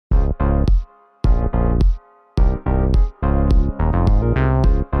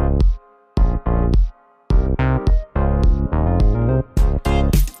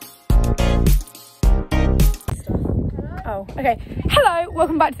Oh, okay. Hello,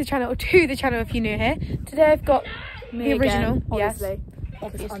 welcome back to the channel, or to the channel if you're new here. Today I've got the original. Again, obviously. Yes,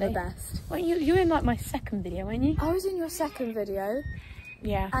 obviously. I'm the best. Well, you were in like my second video, weren't you? I was in your second video.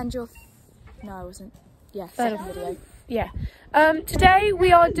 Yeah. And your... No, I wasn't. Yeah, Third second video. Yeah. Today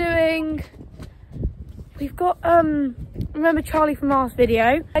we are doing... We've got, remember Charlie from last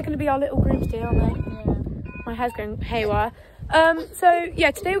video? They're going to be our little groups today, aren't they? Yeah. My hair's going haywire. So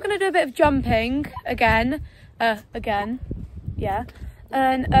yeah, today we're going to do a bit of jumping again. Yeah.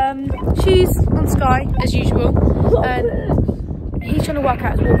 And she's on Skye as usual, and he's trying to work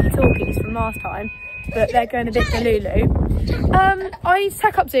out his walkie-talkies from last time, but they're going a bit delulu. I need to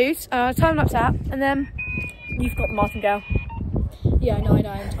tack up Zeuss, time-lapse app, and then you've got the martingale. Yeah, no, I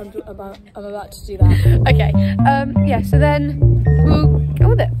know. I'm about to do that. Okay. Yeah. So then we'll go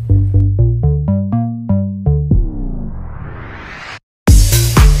with it.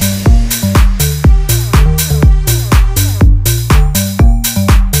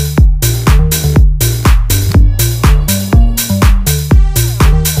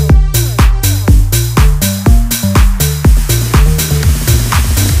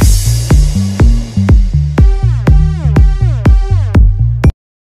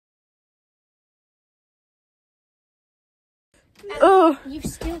 Oh, you've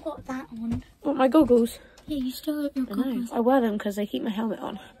still got that on. What, my goggles? Yeah, you still got your goggles. I wear them because they keep my helmet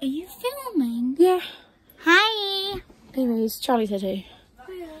on. Are you filming? Yeah. Hi. Anyways, Charlie's here too.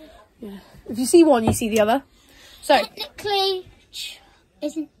 Yeah. If you see one, you see the other. So technically,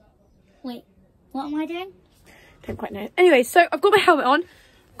 isn't. Wait, what am I doing? Don't quite know. Anyway, so I've got my helmet on,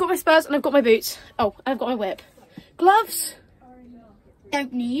 got my spurs, and I've got my boots. Oh, and I've got my whip. Gloves.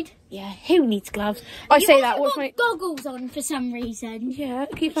 Don't need. Yeah, who needs gloves? I say that. What's my goggles on for some reason? Yeah,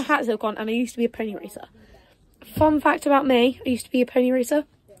 it keeps my hat silk on, and I used to be a pony racer. Fun fact about me: I used to be a pony racer.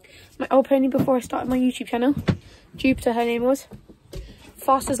 My old pony before I started my YouTube channel, Jupiter, her name was.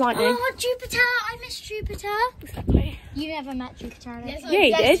 Fast as lightning. Oh, Jupiter! I miss Jupiter. Exactly. You never met Jupiter. Yes, yeah, you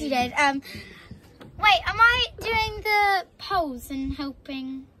yes, did. You did. Wait, am I doing the polls and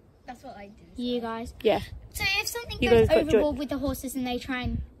helping? That's what I do. You guys. Yeah. So if something goes overboard with the horses and they try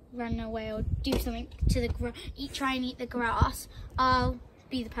and run away or do something to the try and eat the grass, I'll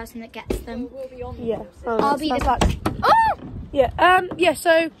be the person that gets them. Yeah. I'll be the. Oh! Yeah. Yeah.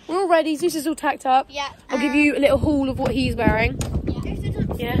 So we're all ready. Zeuss is all tacked up. Yeah. I'll give you a little haul of what he's wearing.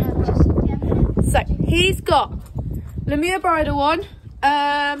 Yeah. So he's got Lemure bridle on.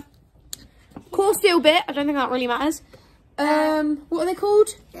 Core steel bit. I don't think that really matters. What are they called?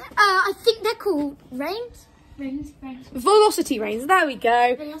 I think they're called reins. Reins. Velocity reins. There we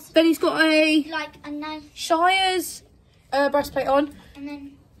go. Velocity. Then he's got a nice Shire's breastplate on. And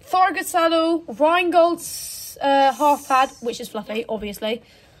then Thorogood saddle. Rheingold's half pad, which is fluffy, obviously.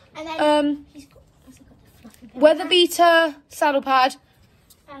 And then he's got the fluffy pad. Weather beater saddle pad,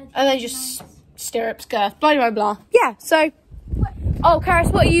 and then just stirrups, girth. Blah blah blah. Yeah. So, oh,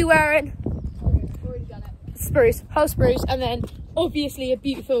 Karis, what are you wearing? Spruce, whole spruce, and then obviously a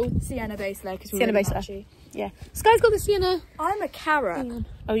beautiful Sienna base layer. Sienna base layer. Yeah. Skye's got the Sienna. I'm a carrot.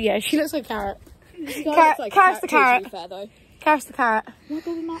 Oh yeah, she looks like a carrot. Karis the carrot. Karis the carrot. Oh my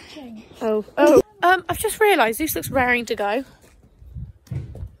God, we're matching. Oh. I've just realised this looks raring to go.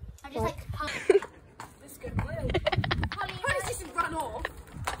 I just like. This good blue. Polly's just run off.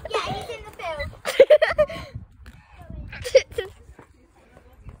 Yeah, he's in the field.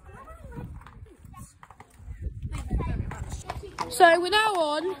 So we're now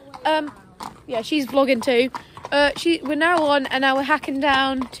on. Yeah, she's vlogging too. We're now on, and now we're hacking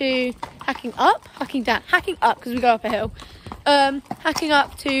up because we go up a hill. Hacking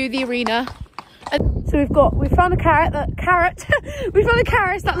up to the arena. And so we found a carrot. We found a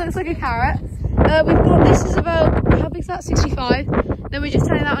carrot that looks like a carrot. We've got, this is about, how big is that? 65. Then we're just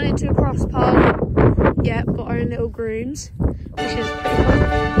turning that one into a cross pole. Yeah, we've got our own little grooms, which is pretty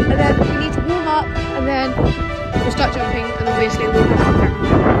cool. And then we need to warm up, and then we'll start jumping, and obviously we'll have our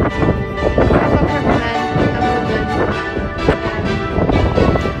cameramen and women.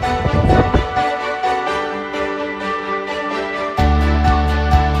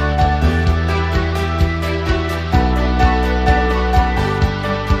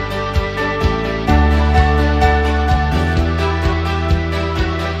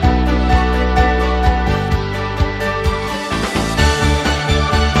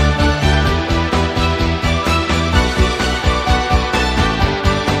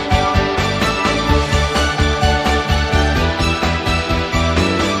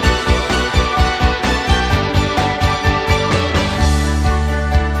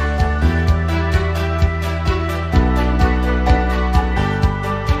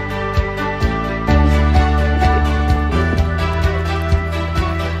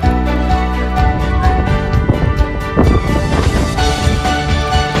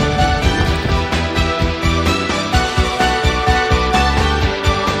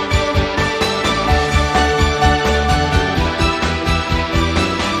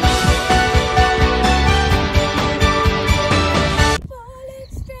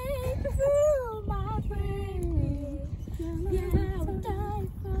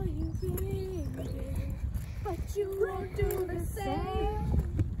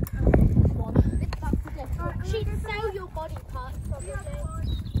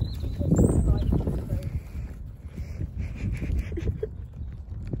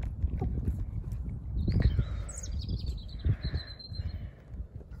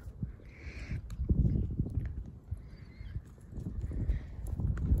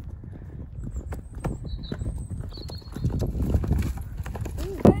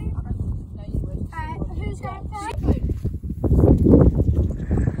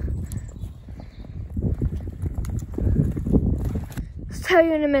 tell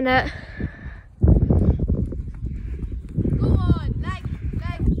you in a minute. Go on, leg.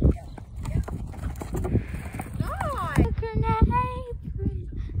 Nice.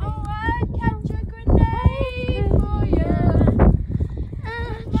 Oh, I'd catch a grenade for you.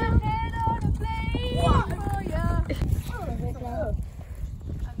 My head on a blade for you.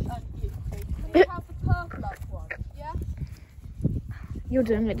 Can we have the purple up one? Yeah? You're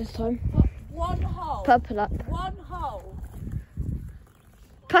doing it this time. One hole. Purple up. One hole.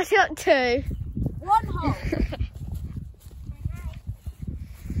 Push it up 2. One hole.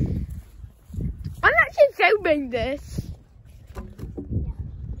 I'm actually filming this.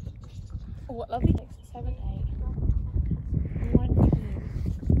 Oh, what lovely. 6, 7, 8. 1, 2.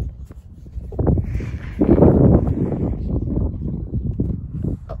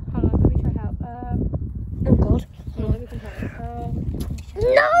 Oh, hold on, let me try help. Oh God. Hold on, let me try help.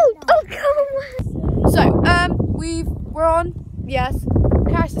 No! Oh come on! So, we're on. Yes.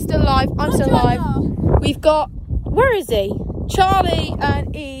 Karis is still alive. I'm still alive. We've got, where is he? Charlie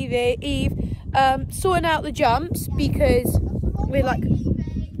and Eve, sorting out the jumps because we're like,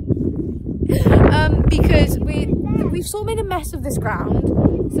 because we've sort of made a mess of this ground.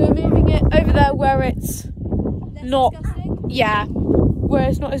 So we're moving it over there where it's not, yeah, where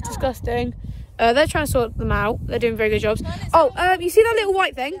it's not as disgusting. They're trying to sort them out. They're doing very good jobs. Oh, you see that little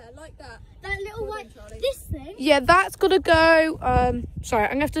white thing? Yeah, like that. That little white, this thing? Yeah, that's got to go. Sorry,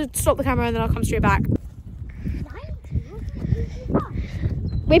 I'm going to have to stop the camera and then I'll come straight back.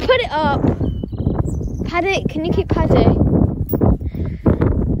 We put it up. Paddy, can you keep Paddy?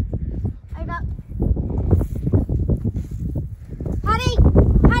 Over. Paddy!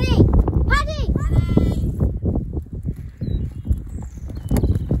 Paddy! Paddy!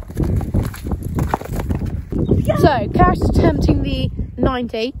 So, Karis is attempting the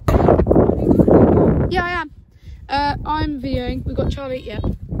 90. Yeah, I am. I'm videoing. We've got Charlie. Yeah.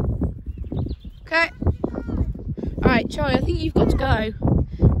 Okay. All right, Charlie. I think you've got to go.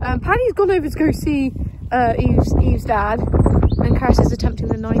 Paddy's gone over to go see Eve's dad, and Karis is attempting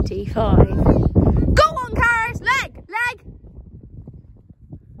the 95. Go on, Karis. Leg.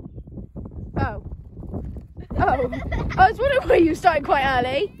 Oh. I was wondering why you started quite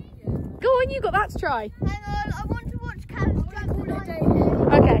early. Go on, you got that to try. Hang on, I want to watch Karis jump all day.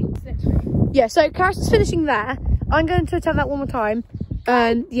 Okay. Yeah, so Karis is finishing there. I'm going to attempt that one more time.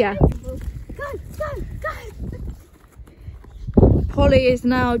 And yeah. Go! Polly is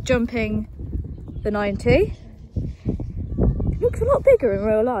now jumping the 90. It looks a lot bigger in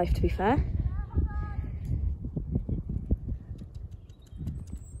real life, to be fair.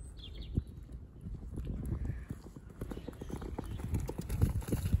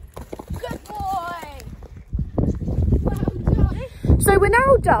 Good boy. So we're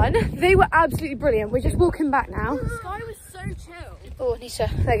now done. They were absolutely brilliant. We're just walking back now. Skye was so chill. Oh, Nisha,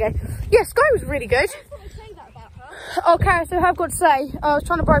 there you go. Yeah, Skye was really good. I just want to say that about her. Okay, so I've got to say, I was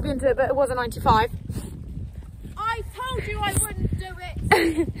trying to bribe you into it, but it was a 95. I told you I wouldn't do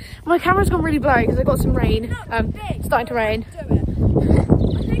it. My camera's gone really blurry because I got some rain. Starting to rain. Do it.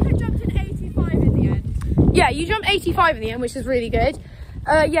 I think I jumped in 85 in the end. Yeah, you jumped 85 in the end, which is really good.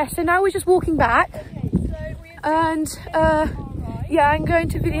 Yeah, so now we're just walking back. Okay, so we're And yeah, I'm going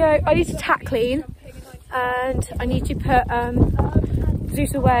to video. I need to tack clean, and I need to put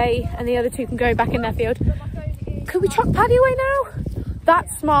Zeuss away, and the other two can go back in their field. Could we chuck Paddy away now?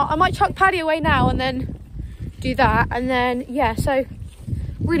 That's smart. I might chuck Paddy away now and then do that, and then yeah. So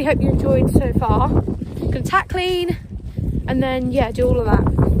really hope you enjoyed so far. Gonna tack clean, and then yeah, do all of that.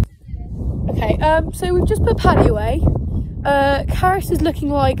 Okay, so we've just put Paddy away. Karis is looking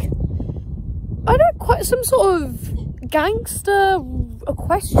like, I don't know, quite some sort of gangster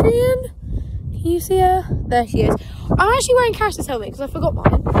equestrian. Can you see her? There she is. I'm actually wearing Karis's helmet because I forgot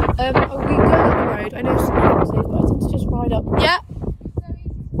mine. We go down the road. I know some people say, but I tend to just ride up. Yeah.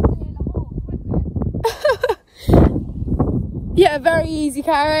 Yeah, very easy,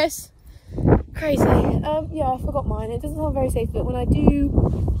 Karis. Crazy. Yeah, I forgot mine. It doesn't sound very safe, but when I do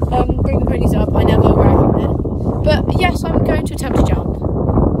bring the ponies up, I never wear a helmet. But yes, I'm going to attempt to jump.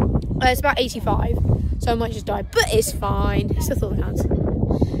 It's about 85, so I might just die, but it's fine. It's the thought that counts.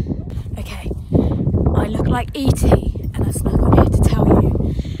 Okay, I look like E.T. and I snuck on here to tell you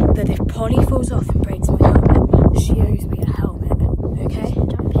that if Polly falls off and breaks my helmet, she owes me a helmet, okay? She's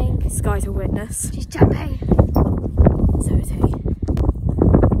jumping. Skye's a witness. She's jumping. So is he.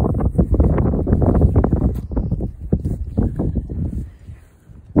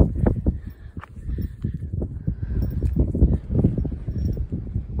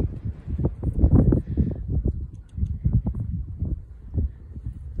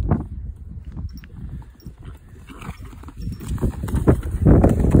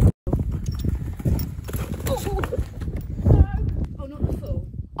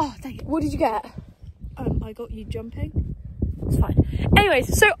 What did you get? I got you jumping. It's fine.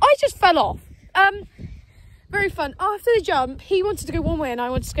 Anyways, so I just fell off. Very fun. After the jump, he wanted to go one way and I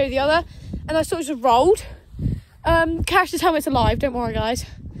wanted to go the other. And I sort of just rolled. Karish's helmet's alive, don't worry guys.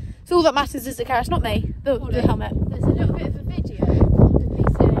 So all that matters is the Karish, not me, the helmet. There's a little bit of a video of me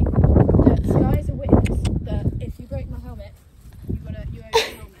saying that Skye is a witness that if you break my helmet, you owe me a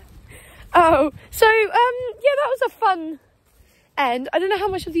helmet. Oh, so yeah, that was a fun end. I don't know how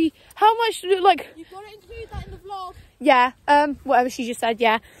much like You've got to include that in the vlog. yeah, whatever she just said,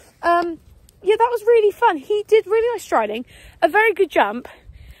 yeah. Yeah, that was really fun. He did really nice striding, a very good jump,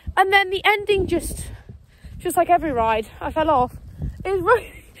 and then the ending just like every ride, I fell off.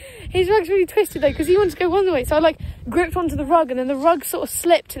 His rug's really twisted though, because he wanted to go one way, so I like gripped onto the rug, and then the rug sort of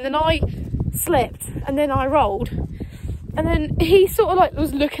slipped, and then I slipped, and then I rolled, and then he sort of like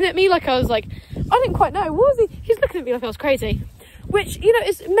was looking at me like I was like, I didn't quite know, what was he? He's looking at me like I was crazy, which, you know,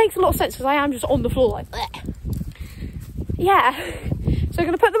 it makes a lot of sense because I am just on the floor like, bleh. Yeah. So I'm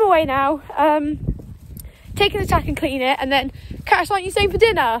gonna put them away now. Take an attack and clean it, and then Karish, aren't you staying for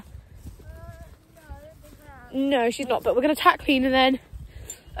dinner? No, she's not, but we're going to tack clean and then,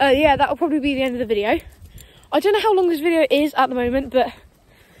 yeah, that'll probably be the end of the video. I don't know how long this video is at the moment, but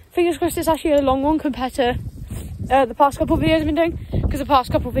fingers crossed it's actually a long one compared to the past couple of videos I've been doing, because the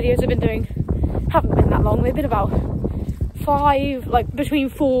past couple of videos I've been doing haven't been that long. They've been about between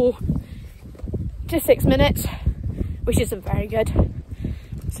 4 to 6 minutes, which isn't very good.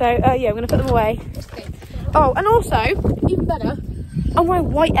 So, yeah, I'm going to put them away. Oh, and also, even better, I'm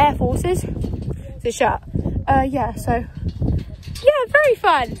wearing white Air Forces, the shirt. Yeah, so, yeah, very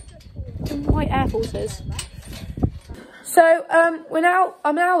fun. White Air Forces. So, I'm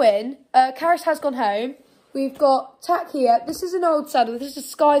now in. Karish has gone home. We've got tack here. This is an old saddle. This is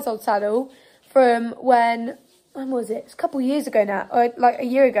Skye's old saddle from when was it? It's a couple of years ago now, or like a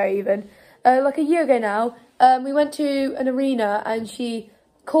year ago even. Like a year ago now, we went to an arena and she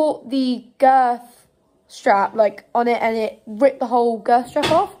caught the girth strap like on it and it ripped the whole girth strap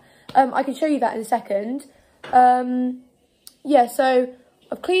off. I can show you that in a second. Yeah, so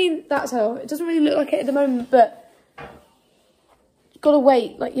I've cleaned that saddle. It doesn't really look like it at the moment, but you've got to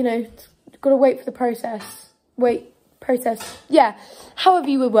wait, like, you know, got to wait for the process. Yeah, however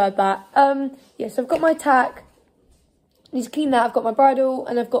you would word that. Yeah, so I've got my tack. Need to clean that. I've got my bridle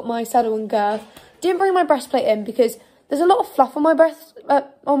and I've got my saddle and girth. Didn't bring my breastplate in because there's a lot of fluff on my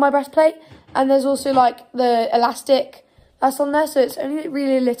breastplate, and there's also like the elastic that's on there, so it's only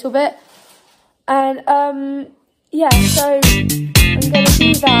really a little bit. And yeah, so I'm going to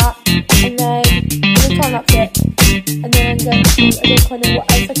do that, and then I'm going to time lapse it, and then I'm going to, I don't quite know what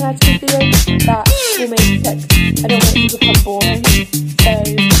else I can add to this video that will make it, I don't want it to become boring,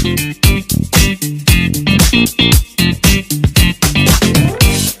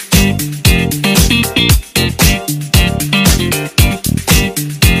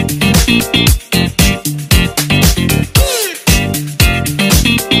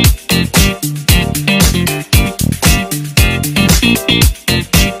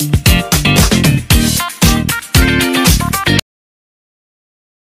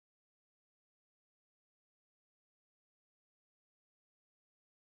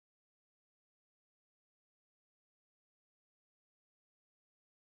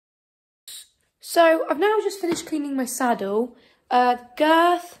 So I've now just finished cleaning my saddle.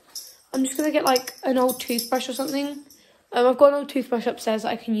 Girth, I'm just going to get like an old toothbrush or something. I've got an old toothbrush upstairs that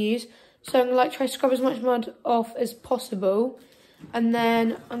I can use. So I'm going to like try to scrub as much mud off as possible. And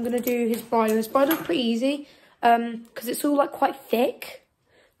then I'm going to do his bridle. His bridle's pretty easy because it's all like quite thick.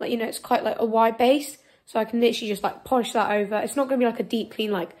 Like, you know, it's quite like a wide base. So I can literally just like polish that over. It's not going to be like a deep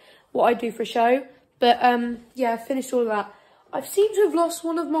clean like what I do for a show. But yeah, I've finished all of that. I've seemed to have lost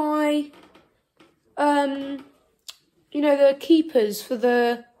one of my... you know, the keepers for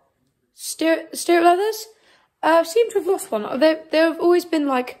the stirrup leathers. I seem to have lost one. They've always been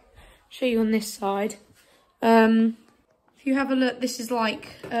like, show you on this side. If you have a look, this is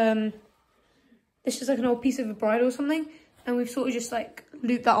like an old piece of a bridle or something, and we've sort of just like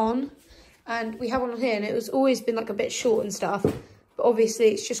looped that on, and we have one on here, and it was always been like a bit short and stuff, but obviously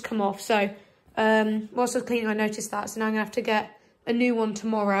it's just come off. So whilst I was cleaning, I noticed that, so now I'm gonna have to get a new one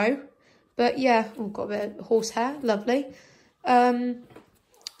tomorrow. But yeah, we've got a bit of horsehair, lovely. So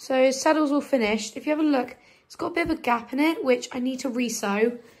his saddle's all finished. If you have a look, it's got a bit of a gap in it, which I need to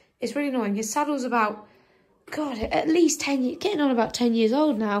re-sew. It's really annoying. His saddle's about, God, at least 10 years, getting on about 10 years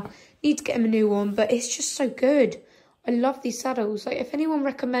old now. Need to get him a new one, but it's just so good. I love these saddles. Like, if anyone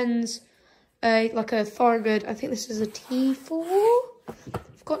recommends like a Thorogood, I think this is a T4.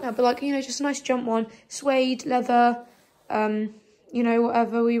 I've got now, but like, you know, just a nice jump one. Suede, leather, you know,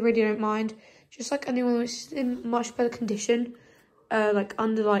 whatever, we really don't mind. Just like a new one which is in much better condition. Like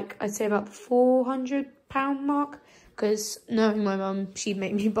under like, I'd say about the £400 mark. Because knowing my mum, she'd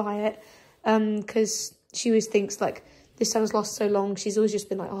make me buy it. Because she always thinks like, this sound's lost so long. She's always just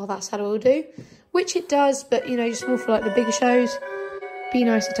been like, oh, that's how it'll do. Which it does, but you know, just more for like the bigger shows. Be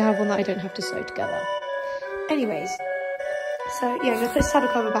nicer to have one that I don't have to sew together. Anyways, so yeah, I'm going to put the saddle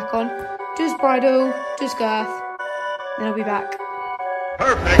cover back on. Do his bridle, do his girth. Then I'll be back.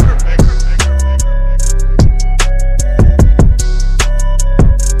 Perfect.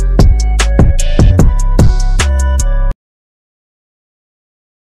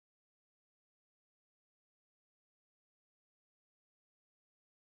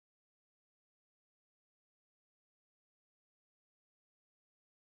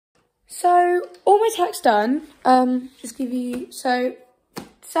 So, all my tack's done. Just give you, so,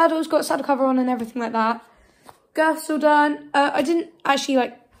 saddle's got saddle cover on and everything like that. Girth's all done. I didn't actually,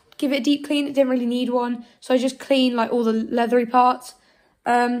 like, give it a deep clean. It didn't really need one. So, I just cleaned, like, all the leathery parts.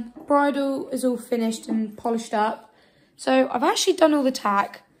 Bridle is all finished and polished up. So, I've actually done all the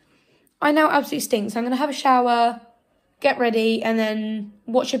tack. I now absolutely stink. So, I'm going to have a shower, get ready, and then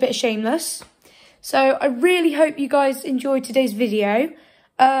watch a bit of Shameless. So, I really hope you guys enjoyed today's video.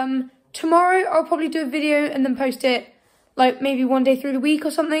 Tomorrow I'll probably do a video and then post it like maybe one day through the week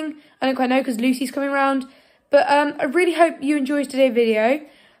or something. I don't quite know because Lucy's coming around. But I really hope you enjoyed today's video.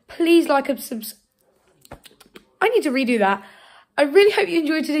 Please like and I need to redo that. I really hope you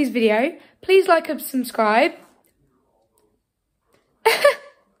enjoyed today's video. Please like and subscribe.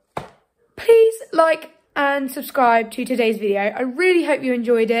 Please like and subscribe to today's video. I really hope you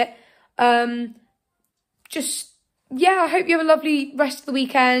enjoyed it. Yeah, I hope you have a lovely rest of the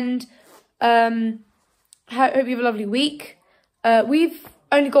weekend. Hope you have a lovely week. We've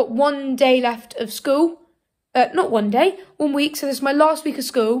only got 1 day left of school. Not 1 day, 1 week. So this is my last week of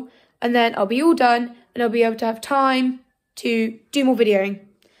school. And then I'll be all done. And I'll be able to have time to do more videoing.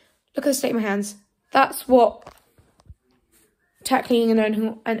 Look at the state of my hands. That's what tackling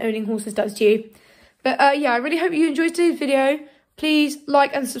and owning horses does to you. But yeah, I really hope you enjoyed today's video. Please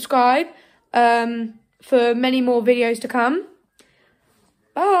like and subscribe. For many more videos to come.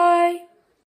 Bye.